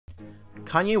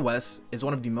Kanye West is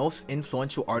one of the most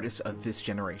influential artists of this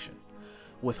generation,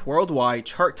 with worldwide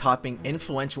chart-topping,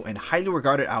 influential, and highly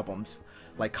regarded albums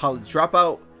like College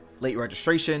Dropout, Late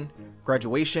Registration,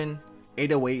 Graduation,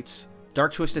 808s,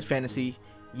 Dark Twisted Fantasy,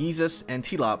 Yeezus, and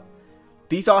T-Lop.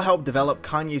 These all help develop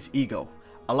Kanye's ego,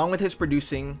 along with his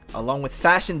producing, along with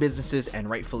fashion businesses, and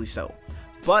rightfully so,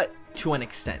 but to an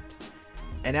extent.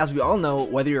 And as we all know,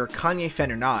 whether you're a Kanye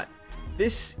fan or not,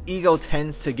 this ego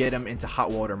tends to get him into hot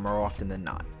water more often than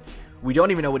not. We don't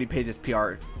even know what he pays his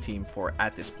PR team for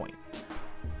at this point.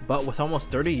 But with almost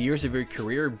 30 years of your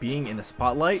career being in the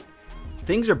spotlight,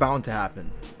 things are bound to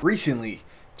happen. Recently,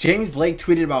 James Blake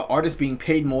tweeted about artists being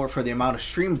paid more for the amount of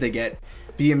streams they get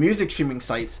via music streaming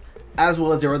sites, as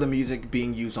well as their other music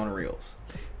being used on Reels,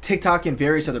 TikTok, and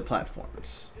various other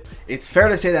platforms. It's fair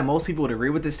to say that most people would agree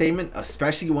with this statement,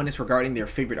 especially when it's regarding their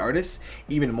favorite artists,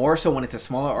 even more so when it's a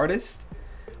smaller artist.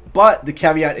 But the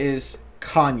caveat is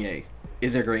Kanye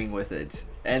is agreeing with it,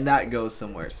 and that goes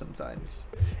somewhere sometimes.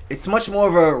 It's much more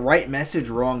of a right message,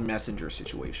 wrong messenger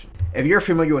situation. If you're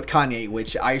familiar with Kanye,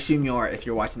 which I assume you are if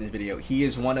you're watching this video, he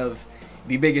is one of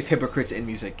the biggest hypocrites in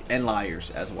music, and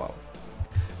liars as well.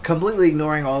 Completely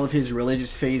ignoring all of his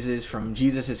religious phases from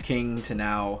Jesus is King to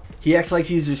now, he acts like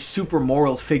he's this super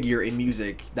moral figure in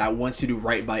music that wants to do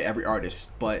right by every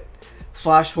artist, but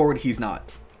flash forward, he's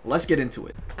not. Let's get into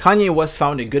it. Kanye West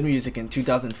founded Good Music in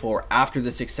 2004 after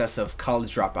the success of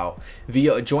College Dropout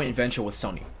via a joint venture with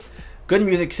Sony. Good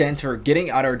Music stands for Getting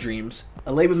Out Our Dreams,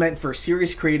 a label meant for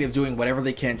serious creatives doing whatever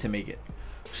they can to make it.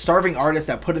 Starving artists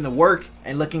that put in the work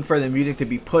and looking for their music to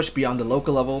be pushed beyond the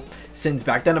local level, since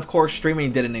back then of course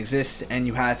streaming didn't exist and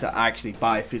you had to actually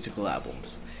buy physical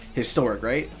albums. Historic,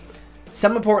 right?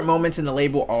 Some important moments in the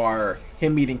label are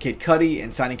him meeting Kid Cudi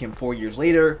and signing him 4 years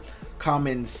later,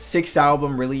 Common's 6th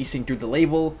album releasing through the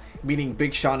label, meeting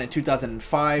Big Shawn in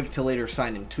 2005 to later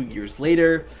sign him 2 years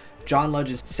later, John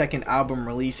Legend's 2nd album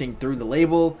releasing through the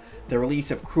label, the release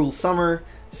of Cruel Summer,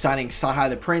 signing Sci-Hi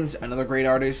the Prince, another great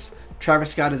artist,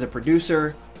 Travis Scott as a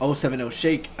producer, 070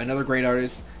 Shake, another great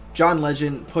artist, John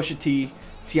Legend, Pusha T,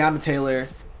 Tiana Taylor,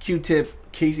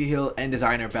 Q-Tip, Casey Hill, and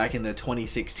Designer back in the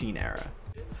 2016 era.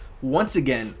 Once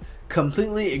again,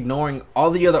 completely ignoring all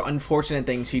the other unfortunate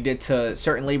things he did to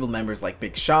certain label members like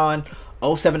Big Sean,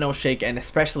 070 Shake, and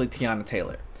especially Tiana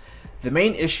Taylor. The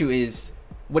main issue is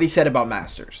what he said about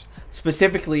masters,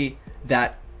 specifically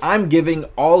that I'm giving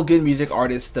all good music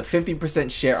artists the 50%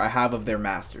 share I have of their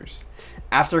masters,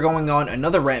 after going on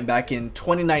another rant back in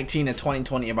 2019 and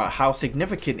 2020 about how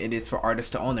significant it is for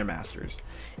artists to own their masters.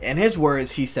 In his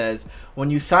words, he says, when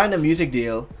you sign a music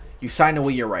deal, you sign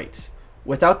away your rights.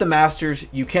 Without the masters,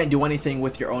 you can't do anything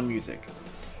with your own music.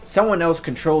 Someone else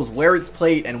controls where it's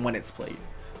played and when it's played.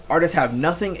 Artists have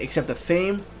nothing except the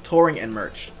fame, touring, and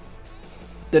merch.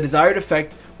 The desired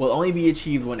effect will only be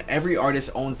achieved when every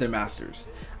artist owns their masters.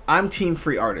 I'm team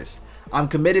free artist. I'm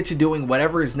committed to doing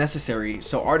whatever is necessary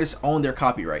so artists own their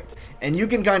copyrights. And you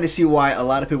can kind of see why a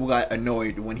lot of people got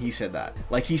annoyed when he said that.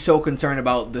 Like, he's so concerned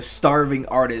about the starving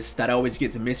artist that always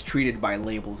gets mistreated by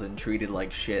labels and treated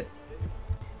like shit.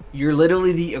 You're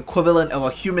literally the equivalent of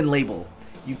a human label.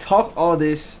 You talk all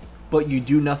this, but you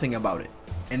do nothing about it.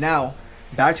 And now,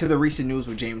 back to the recent news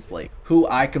with James Blake, who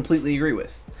I completely agree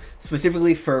with,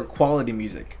 specifically for quality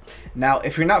music. Now,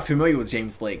 if you're not familiar with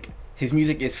James Blake, his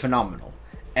music is phenomenal,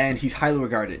 and he's highly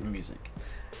regarded in music.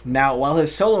 Now, while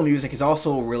his solo music is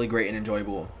also really great and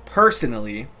enjoyable,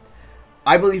 personally,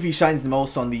 I believe he shines the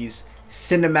most on these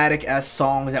cinematic-ass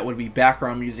songs that would be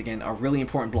background music in a really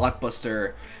important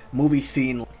blockbuster movie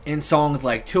scene, in songs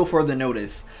like Till Further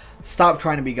Notice, Stop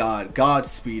Trying to Be God,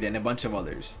 Godspeed, and a bunch of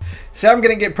others. So I'm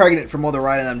gonna get pregnant from all the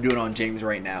writing I'm doing on James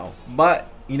right now, but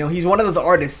you know, he's one of those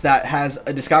artists that has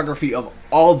a discography of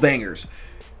all bangers.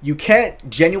 You can't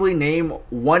genuinely name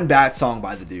one bad song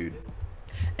by the dude.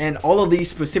 And all of these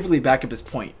specifically back up his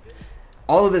point.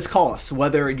 All of this costs,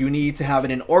 whether you need to have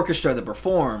an orchestra to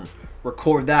perform,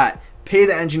 record that, pay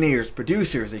the engineers,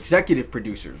 producers, executive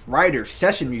producers, writers,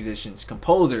 session musicians,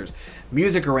 composers,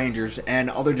 music arrangers, and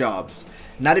other jobs.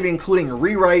 Not even including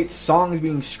rewrites, songs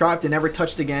being scrapped and never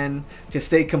touched again, to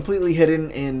stay completely hidden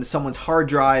in someone's hard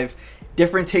drive,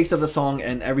 different takes of the song,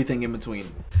 and everything in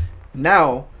between.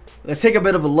 Now, let's take a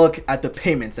bit of a look at the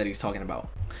payments that he's talking about.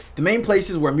 The main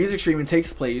places where music streaming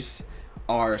takes place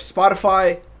are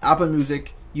Spotify, Apple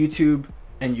Music, YouTube,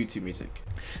 and YouTube Music.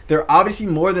 There are obviously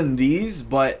more than these,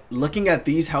 but looking at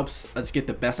these helps us get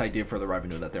the best idea for the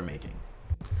revenue that they're making.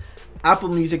 Apple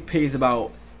Music pays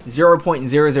about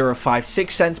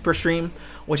 0.0056 cents per stream,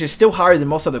 which is still higher than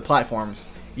most other platforms,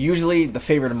 usually the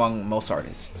favorite among most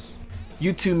artists.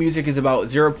 YouTube Music is about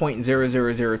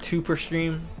 0.0002 per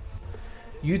stream.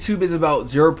 YouTube is about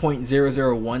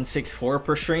 0.00164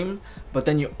 per stream, but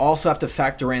then you also have to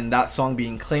factor in that song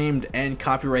being claimed and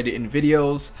copyrighted in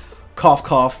videos, cough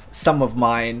cough, some of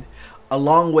mine,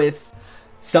 along with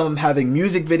some having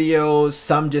music videos,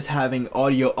 some just having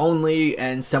audio only,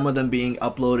 and some of them being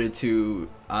uploaded to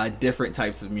different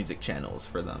types of music channels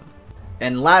for them.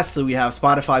 And lastly, we have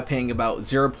Spotify paying about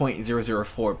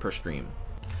 0.004 per stream.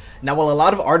 Now, while a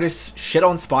lot of artists shit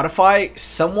on Spotify,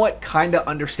 somewhat kinda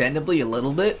understandably a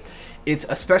little bit, it's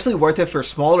especially worth it for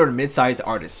smaller to mid-sized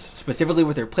artists, specifically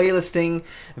with their playlisting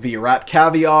via Rap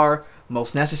Caviar,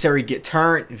 Most Necessary, Get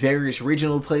Turned, various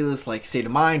regional playlists like State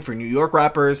of Mind for New York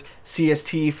rappers,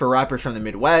 CST for rappers from the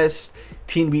Midwest,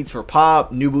 Teen Beats for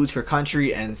pop, New Boots for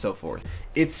country, and so forth.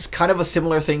 It's kind of a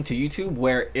similar thing to YouTube,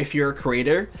 where if you're a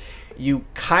creator, you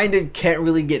kind of can't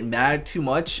really get mad too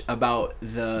much about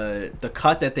the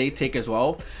cut that they take as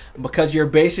well, because you're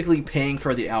basically paying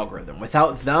for the algorithm.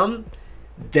 Without them,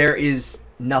 there is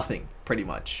nothing, pretty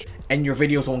much. And your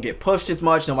videos won't get pushed as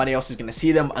much, nobody else is going to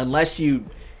see them unless you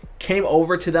came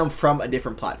over to them from a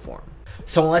different platform.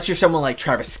 So unless you're someone like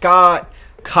Travis Scott,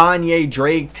 Kanye,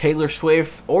 Drake, Taylor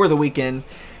Swift, or The Weeknd,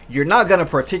 you're not going to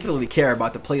particularly care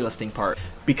about the playlisting part,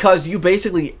 because you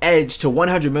basically edge to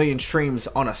 100 million streams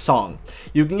on a song.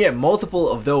 You can get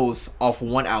multiple of those off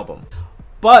one album.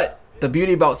 But the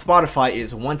beauty about Spotify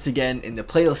is, once again, in the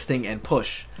playlisting and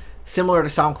push, similar to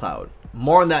SoundCloud.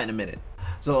 More on that in a minute.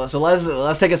 So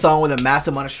let's take a song with a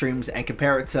massive amount of streams and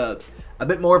compare it to a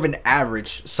bit more of an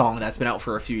average song that's been out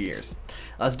for a few years.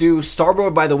 Let's do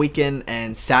Starboard by The Weeknd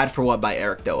and Sad For What by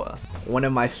Eric Doa. One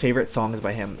of my favorite songs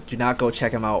by him. Do not go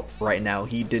check him out right now.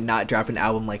 He did not drop an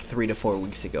album like 3 to 4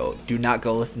 weeks ago. Do not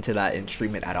go listen to that and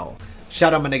stream it at all.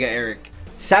 Shout out my nigga Eric.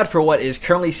 Sad For What is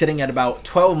currently sitting at about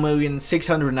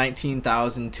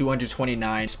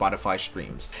 12,619,229 Spotify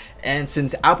streams. And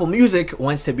since Apple Music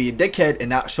wants to be a dickhead and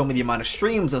not show me the amount of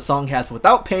streams a song has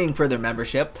without paying for their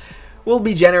membership, we'll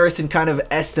be generous and kind of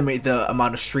estimate the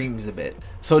amount of streams a bit.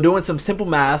 So doing some simple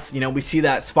math, we see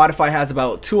that Spotify has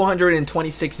about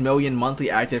 226 million monthly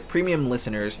active premium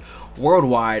listeners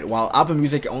worldwide, while Apple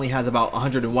Music only has about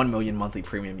 101 million monthly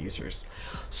premium users.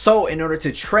 So in order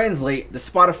to translate the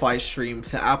Spotify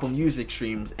streams to Apple Music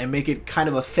streams and make it kind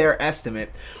of a fair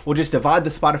estimate, we'll just divide the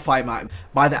Spotify amount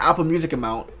by the Apple Music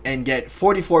amount and get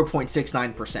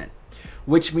 44.69%.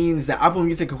 Which means the Apple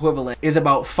Music equivalent is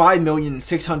about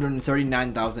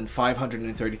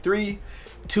 5,639,533,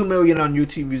 2 million on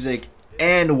YouTube Music,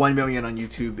 and 1 million on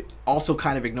YouTube, also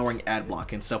kind of ignoring ad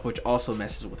block and stuff, which also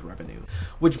messes with revenue.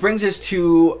 Which brings us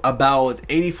to about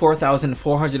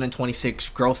 84,426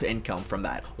 gross income from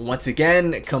that. Once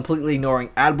again, completely ignoring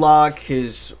ad block,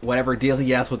 his whatever deal he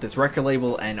has with his record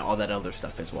label, and all that other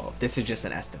stuff as well. This is just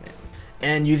an estimate.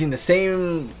 And using the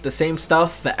same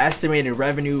stuff, the estimated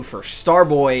revenue for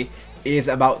Starboy is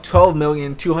about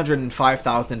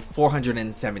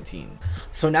 12,205,417.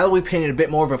 So now that we painted a bit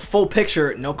more of a full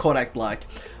picture, no Kodak Black,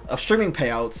 of streaming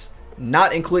payouts,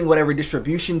 not including whatever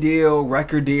distribution deal,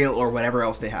 record deal, or whatever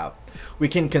else they have, we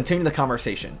can continue the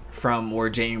conversation from where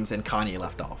James and Kanye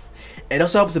left off. It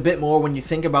also helps a bit more when you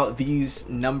think about these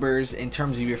numbers in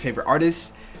terms of your favorite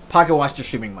artists, pocket watch their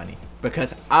streaming money,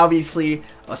 because obviously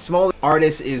a small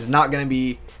artist is not going to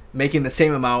be making the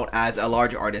same amount as a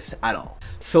large artist at all.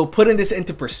 So putting this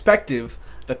into perspective,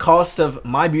 the cost of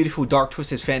My Beautiful Dark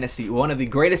Twisted Fantasy, one of the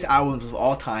greatest albums of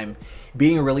all time,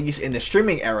 being released in the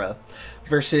streaming era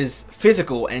versus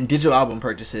physical and digital album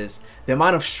purchases, the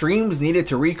amount of streams needed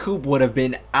to recoup would have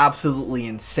been absolutely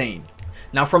insane.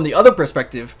 Now from the other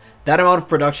perspective, that amount of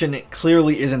production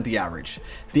clearly isn't the average.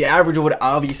 The average would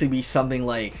obviously be something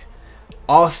like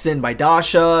Austin by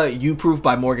Dasha, You Proof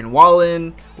by Morgan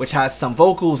Wallen, which has some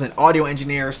vocals and audio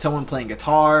engineer, someone playing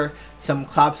guitar, some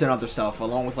claps and other stuff,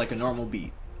 along with like a normal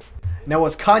beat. Now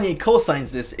as Kanye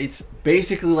co-signs this, it's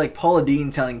basically like Paula Deen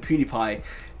telling PewDiePie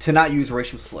to not use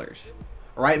racial slurs.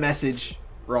 Right message,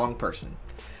 wrong person.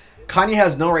 Kanye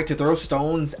has no right to throw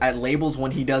stones at labels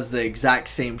when he does the exact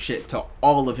same shit to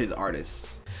all of his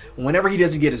artists. Whenever he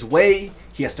doesn't get his way,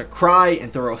 he has to cry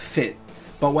and throw a fit.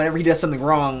 But whenever he does something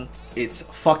wrong, it's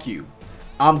fuck you.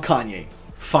 I'm Kanye.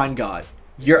 Find God.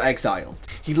 You're exiled.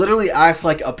 He literally acts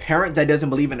like a parent that doesn't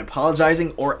believe in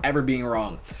apologizing or ever being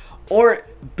wrong. Or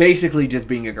basically just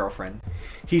being a girlfriend.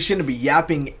 He shouldn't be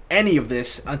yapping any of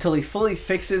this until he fully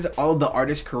fixes all of the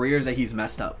artists' careers that he's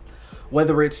messed up.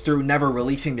 Whether it's through never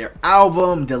releasing their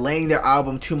album, delaying their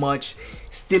album too much,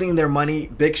 stealing their money,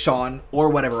 Big Shawn, or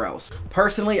whatever else.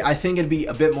 Personally, I think it'd be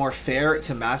a bit more fair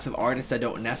to massive artists that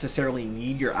don't necessarily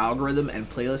need your algorithm and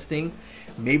playlisting.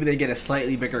 Maybe they get a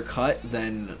slightly bigger cut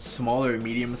than smaller and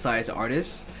medium-sized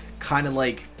artists. Kind of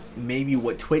like maybe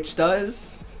what Twitch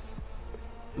does.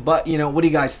 But, you know, what do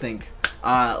you guys think?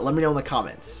 Let me know in the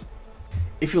comments.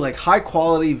 If you like high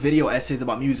quality video essays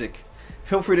about music,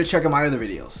 feel free to check out my other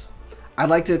videos. I'd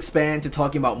like to expand to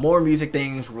talking about more music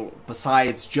things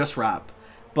besides just rap.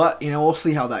 But, you know, we'll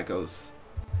see how that goes.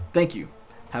 Thank you.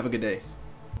 Have a good day.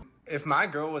 If my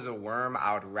girl was a worm,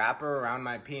 I would wrap her around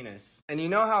my penis. And you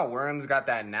know how worms got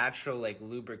that natural, like,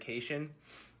 lubrication?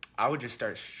 I would just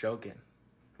start stroking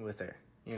with her.